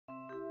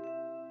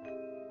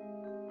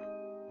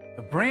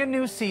The brand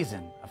new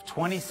season of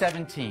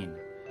 2017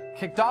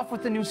 kicked off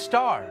with a new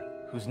star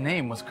whose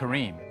name was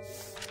Kareem.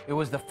 It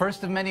was the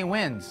first of many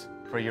wins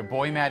for your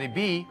boy Matty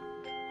B,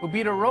 who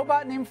beat a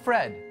robot named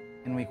Fred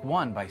in week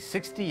 1 by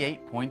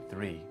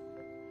 68.3.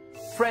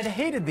 Fred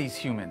hated these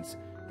humans.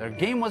 Their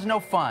game was no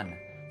fun,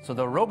 so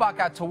the robot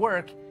got to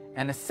work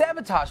and the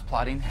sabotage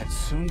plotting had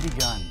soon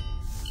begun.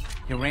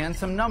 He ran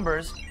some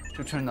numbers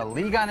to turn the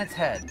league on its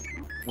head,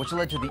 which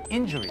led to the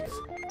injuries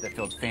that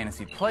filled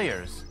fantasy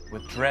players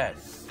with dread.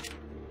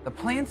 The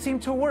plan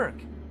seemed to work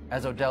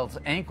as Odell's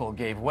ankle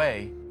gave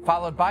way,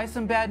 followed by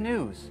some bad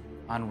news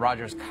on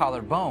Rodgers'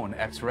 collarbone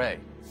x-ray.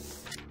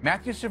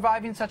 Matthew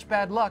surviving such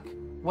bad luck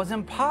was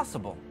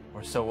impossible,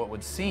 or so it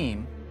would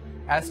seem,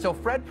 as still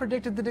Fred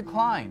predicted the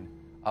decline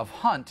of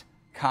Hunt,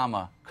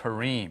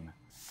 Kareem.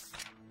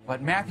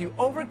 But Matthew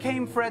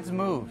overcame Fred's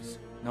moves,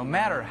 no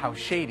matter how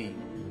shady.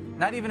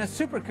 Not even a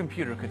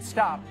supercomputer could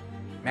stop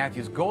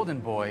Matthew's golden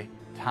boy,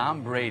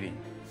 Tom Brady.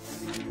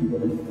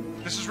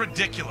 This is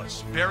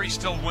ridiculous. Berry's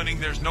still winning.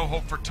 There's no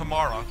hope for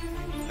tomorrow,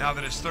 now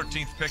that his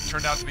 13th pick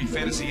turned out to be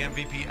fantasy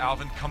MVP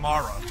Alvin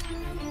Kamara.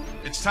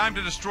 It's time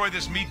to destroy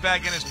this meatbag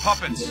and his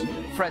puppets,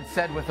 Fred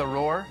said with a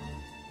roar.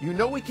 You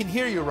know we can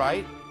hear you,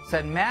 right?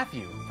 Said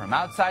Matthew from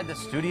outside the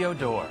studio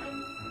door.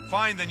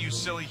 Fine then, you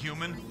silly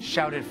human,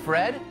 Shouted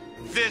Fred.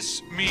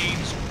 This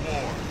means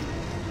war.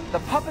 The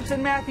puppets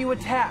and Matthew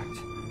attacked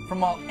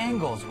from all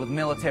angles with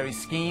military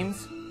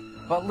schemes.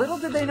 But little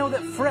did they know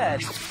that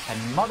Fred had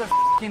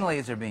motherfucking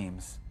laser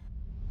beams.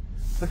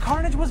 The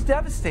carnage was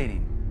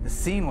devastating. The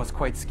scene was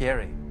quite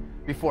scary.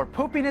 Before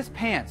pooping his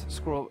pants,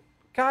 Squirrel...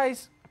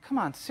 Guys, come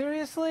on,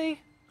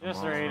 seriously?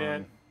 Just read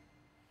it.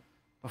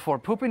 Before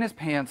pooping his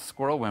pants,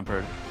 Squirrel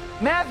whimpered,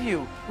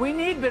 Matthew, we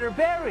need Bitter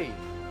Berry!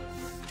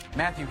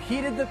 Matthew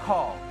heeded the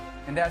call,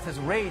 and as his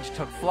rage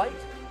took flight,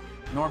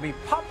 Norby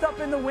popped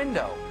up in the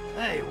window.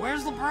 Hey,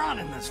 where's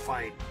LeBron in this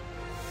fight?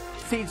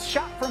 Seeds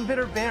shot from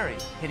Bitter Berry,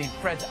 hitting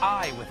Fred's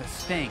eye with a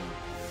sting,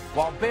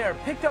 while Bear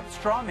picked up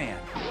Strawman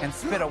and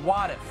spit a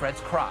wad at Fred's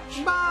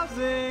crotch.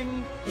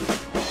 Buzzing!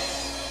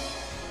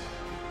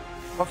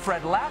 But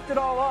Fred laughed it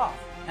all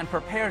off and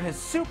prepared his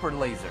super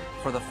laser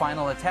for the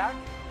final attack.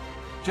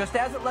 Just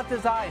as it left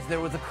his eyes, there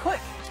was a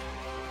click,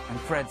 and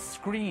Fred's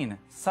screen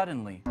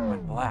suddenly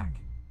went black.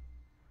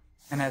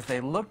 And as they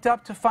looked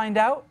up to find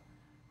out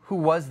who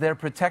was their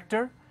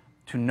protector,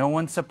 to no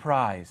one's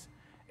surprise,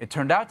 it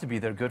turned out to be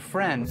their good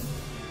friend,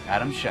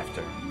 Adam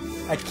Schefter.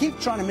 I keep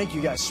trying to make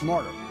you guys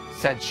smarter,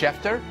 Said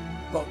Schefter.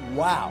 but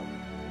wow,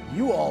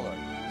 you all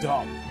are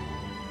dumb.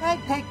 I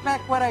take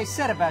back what I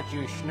said about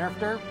you,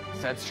 Schnurfter.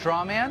 Said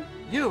Strawman.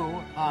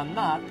 You are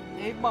not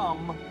a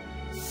bum.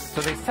 So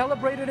they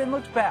celebrated and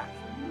looked back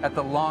at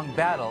the long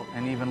battle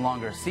and even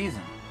longer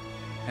season.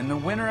 And the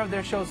winner of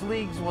their show's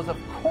leagues was, of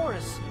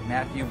course,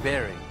 Mathew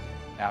Berry.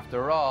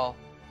 After all,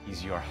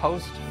 he's your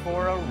host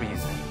for a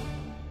reason.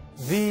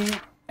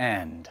 The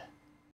end.